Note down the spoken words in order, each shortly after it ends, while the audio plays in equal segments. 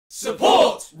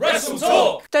Support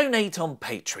WrestleTalk! Donate on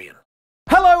Patreon.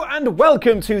 Hello and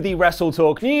welcome to the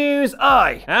WrestleTalk News.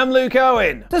 I am Luke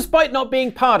Owen. Despite not being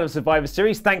part of Survivor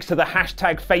Series thanks to the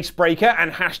hashtag Facebreaker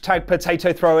and hashtag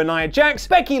Potato Thrower Nia Jax,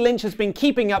 Becky Lynch has been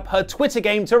keeping up her Twitter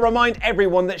game to remind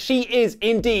everyone that she is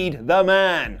indeed the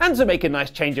man. And to make a nice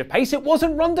change of pace, it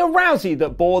wasn't Ronda Rousey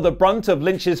that bore the brunt of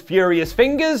Lynch's furious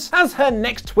fingers, as her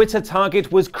next Twitter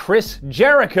target was Chris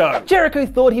Jericho. Jericho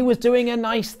thought he was doing a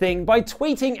nice thing by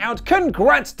tweeting out,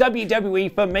 "Congrats WWE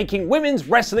for making women's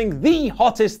wrestling the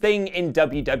hottest thing in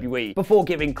WWE," before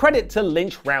giving credit to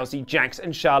Lynch, Rousey, Jax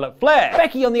and Charlotte Flair.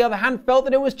 Becky, on the other hand, felt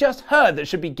that it was just her that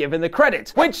should be given the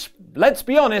credit, which, let's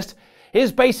be honest,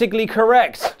 is basically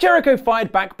correct. Jericho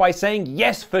fired back by saying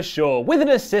yes for sure, with an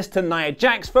assist to Nia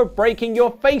Jax for breaking your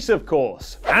face, of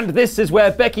course. And this is where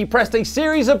Becky pressed a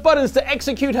series of buttons to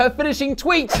execute her finishing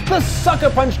tweet. The sucker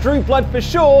punch drew blood for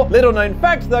sure. Little known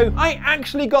fact though, I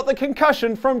actually got the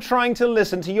concussion from trying to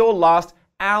listen to your last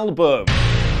album.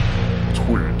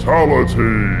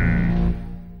 Tweetality.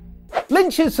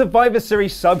 Lynch's Survivor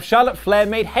Series sub Charlotte Flair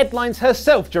made headlines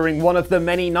herself during one of the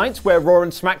many nights where Raw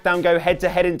and SmackDown go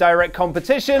head-to-head in direct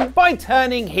competition by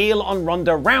turning heel on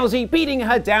Ronda Rousey, beating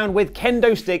her down with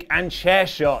kendo stick and chair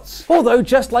shots. Although,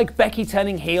 just like Becky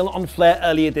turning heel on Flair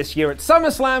earlier this year at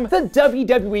SummerSlam, the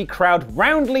WWE crowd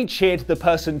roundly cheered the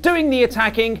person doing the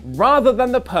attacking rather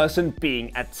than the person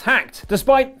being attacked,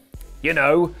 despite, you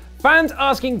know, fans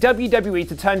asking WWE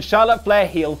to turn Charlotte Flair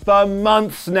heel for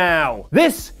months now.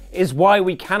 This is why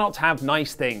we cannot have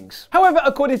nice things. However,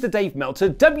 according to Dave Meltzer,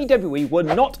 WWE were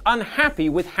not unhappy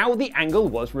with how the angle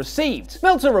was received.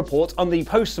 Meltzer reports on the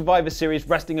post-Survivor Series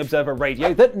Wrestling Observer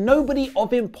Radio that nobody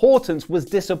of importance was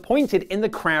disappointed in the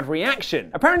crowd reaction.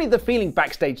 Apparently the feeling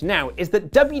backstage now is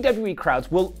that WWE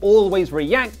crowds will always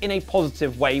react in a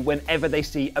positive way whenever they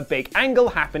see a big angle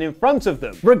happen in front of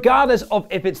them, regardless of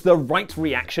if it's the right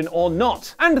reaction or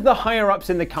not. And the higher-ups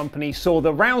in the company saw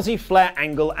the Rousey-Flair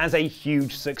angle as a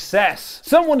huge success.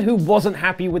 Someone who wasn't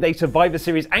happy with a Survivor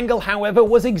Series angle, however,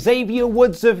 was Xavier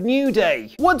Woods of New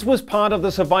Day. Woods was part of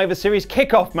the Survivor Series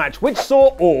kickoff match, which saw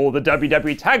all the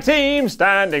WWE tag teams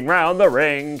standing round the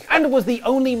ring, and was the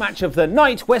only match of the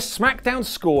night where SmackDown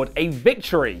scored a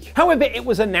victory. However, it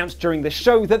was announced during the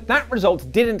show that that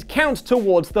result didn't count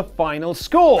towards the final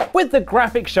score, with the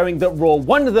graphic showing that Raw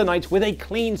won the night with a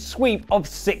clean sweep of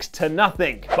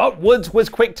 6-0. But Woods was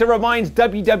quick to remind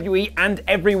WWE and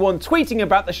everyone tweeting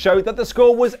about the show that the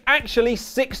score was actually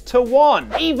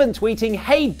 6-1, even tweeting,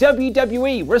 "Hey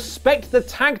WWE, respect the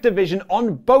tag division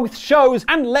on both shows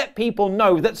and let people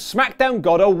know that SmackDown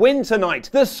got a win tonight.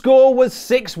 The score was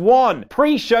 6-1,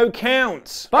 pre-show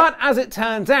counts." But as it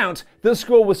turns out, the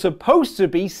score was supposed to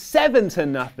be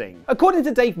 7-0. According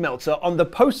to Dave Meltzer on the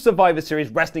post-Survivor Series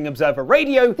Wrestling Observer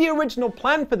Radio, the original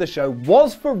plan for the show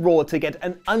was for Raw to get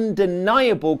an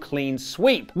undeniable clean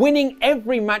sweep, winning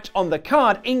every match on the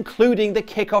card, including the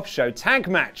kickoff show tag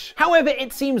match. However,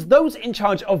 it seems those in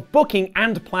charge of booking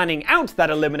and planning out that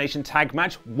elimination tag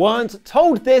match weren't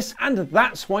told this, and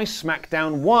that's why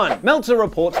SmackDown won. Meltzer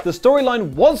reports the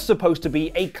storyline was supposed to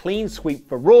be a clean sweep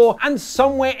for Raw, and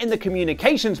somewhere in the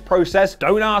communications process,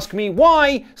 don't ask me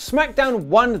why, SmackDown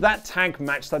won that tag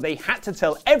match, so they had to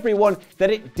tell everyone that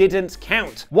it didn't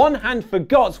count. One hand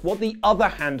forgot what the other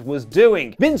hand was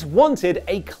doing. Vince wanted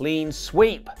a clean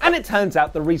sweep. And it turns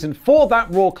out the reason for that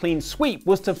Raw clean sweep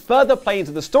was to further play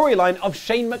into the storyline of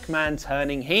Shane McMahon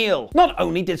turning heel. Not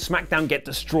only did SmackDown get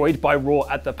destroyed by Raw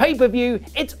at the pay-per-view,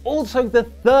 it's also the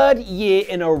third year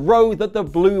in a row that the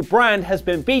blue brand has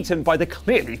been beaten by the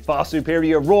clearly far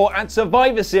superior Raw at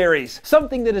Survivor Series,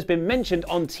 something that has been mentioned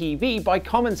on TV by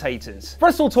commentators.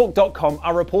 WrestleTalk.com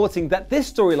are reporting that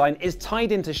this storyline is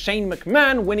tied into Shane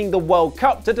McMahon winning the World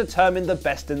Cup to determine the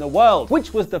best in the world,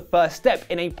 which was the first step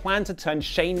in a plan to turn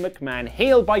Shane McMahon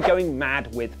heel by going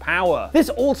mad with power. This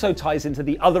also ties into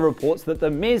the other reports that The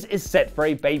Miz is set for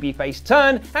a babyface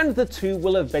turn and the two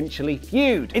will eventually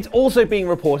feud. It's also being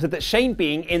reported that Shane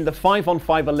being in the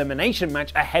 5-on-5 elimination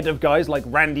match ahead of guys like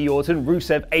Randy Orton,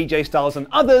 Rusev, AJ Styles and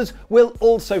others will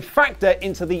also factor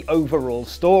into the overall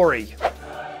story.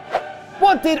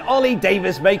 What did Ollie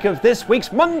Davis make of this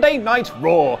week's Monday Night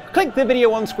Raw? Click the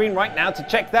video on screen right now to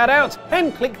check that out,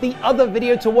 and click the other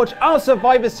video to watch our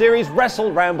Survivor Series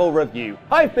Wrestle Ramble review.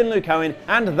 I've been Luke Owen,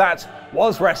 and that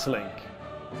was wrestling.